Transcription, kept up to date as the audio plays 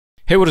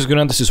Hey, what is going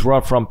on? This is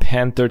Rob from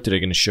Panther. Today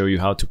I'm going to show you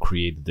how to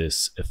create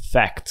this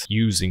effect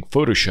using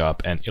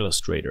Photoshop and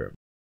Illustrator.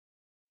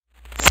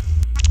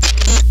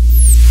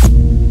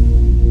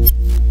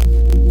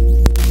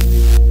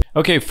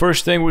 Okay,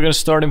 first thing, we're going to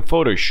start in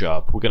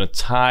Photoshop. We're going to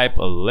type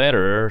a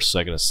letter, so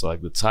I'm going to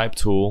select the type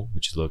tool,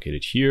 which is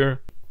located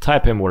here.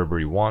 Type in whatever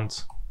you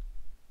want.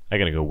 I'm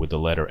going to go with the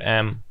letter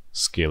M,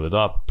 scale it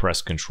up,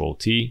 press Ctrl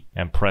T,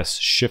 and press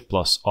Shift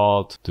plus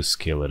Alt to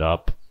scale it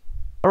up.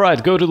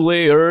 Alright, go to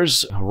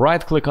layers,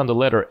 right click on the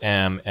letter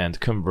M and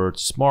convert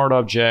smart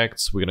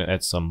objects. We're gonna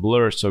add some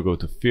blur, so go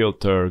to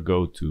filter,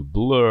 go to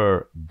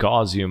blur,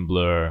 Gaussian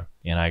blur,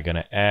 and I'm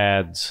gonna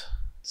add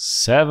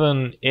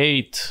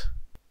 7-8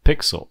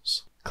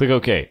 pixels. Click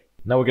OK.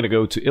 Now we're gonna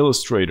go to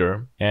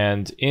Illustrator,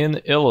 and in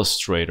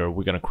Illustrator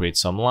we're gonna create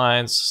some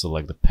lines.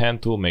 Select the pen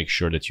tool, make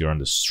sure that you're on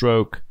the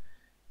stroke,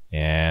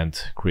 and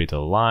create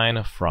a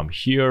line. From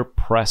here,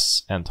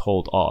 press and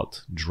hold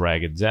Alt,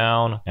 drag it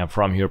down, and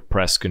from here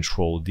press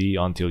Ctrl D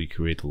until you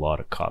create a lot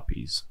of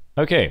copies.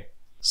 Okay,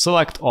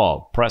 select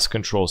all, press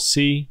Ctrl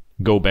C,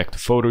 go back to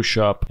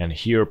Photoshop, and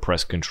here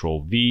press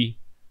Ctrl V.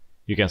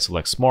 You can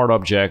select Smart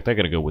Object. I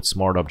gotta go with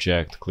Smart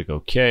Object, click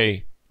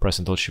OK, press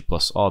until Shift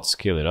plus Alt,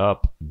 scale it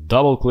up,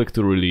 double click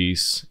to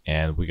release,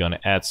 and we're gonna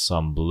add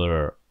some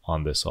blur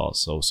on this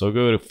also. So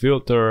go to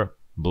Filter,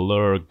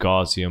 Blur,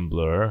 Gaussian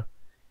blur,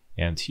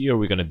 and here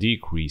we're gonna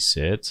decrease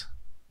it.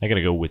 I'm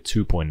gonna go with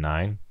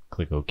 2.9,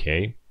 click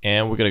OK.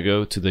 And we're gonna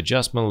go to the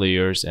adjustment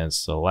layers and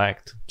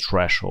select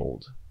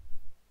threshold.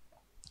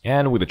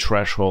 And with the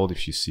threshold,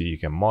 if you see, you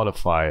can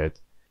modify it.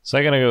 So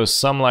I'm gonna go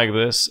some like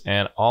this,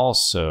 and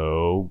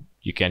also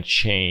you can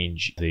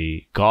change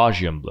the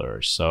Gaussian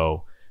blur.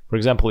 So for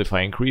example, if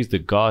I increase the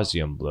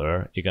Gaussian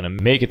blur, you're gonna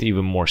make it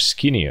even more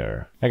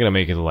skinnier. I'm gonna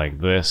make it like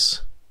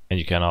this, and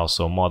you can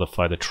also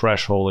modify the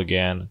threshold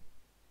again.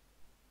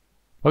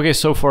 Okay,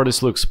 so far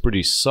this looks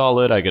pretty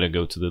solid. I gotta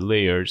go to the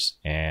layers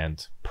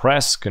and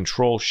press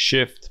Ctrl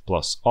Shift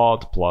plus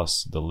Alt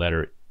plus the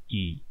letter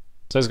E.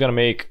 So it's gonna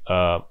make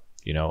a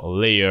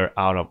layer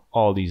out of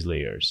all these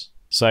layers.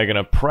 So I'm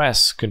gonna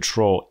press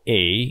Ctrl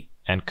A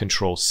and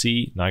Ctrl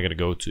C. Now I'm gonna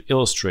go to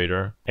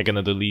Illustrator. I'm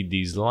gonna delete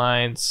these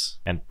lines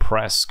and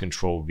press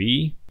Ctrl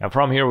V. And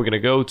from here we're gonna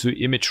go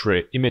to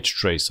image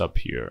trace up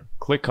here.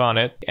 Click on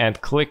it and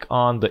click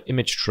on the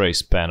image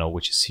trace panel,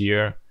 which is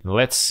here.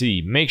 Let's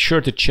see, make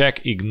sure to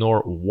check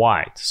ignore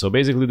white. So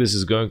basically this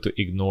is going to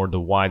ignore the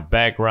white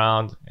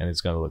background, and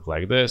it's going to look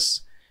like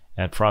this.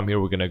 And from here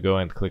we're going to go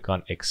and click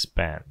on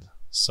expand.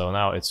 So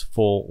now it's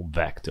full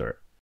vector.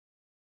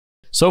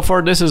 So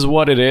far this is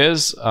what it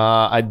is.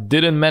 I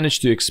didn't manage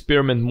to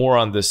experiment more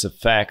on this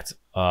effect.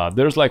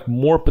 There's like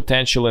more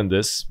potential in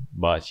this,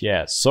 but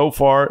yeah, so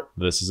far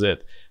this is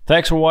it.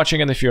 Thanks for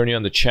watching, and if you're new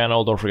on the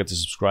channel, don't forget to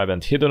subscribe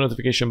and hit the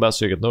notification bell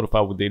so you get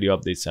notified with daily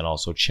updates, and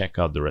also check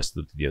out the rest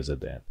of the videos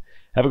at the end.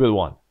 Have a good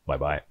one. Bye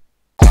bye.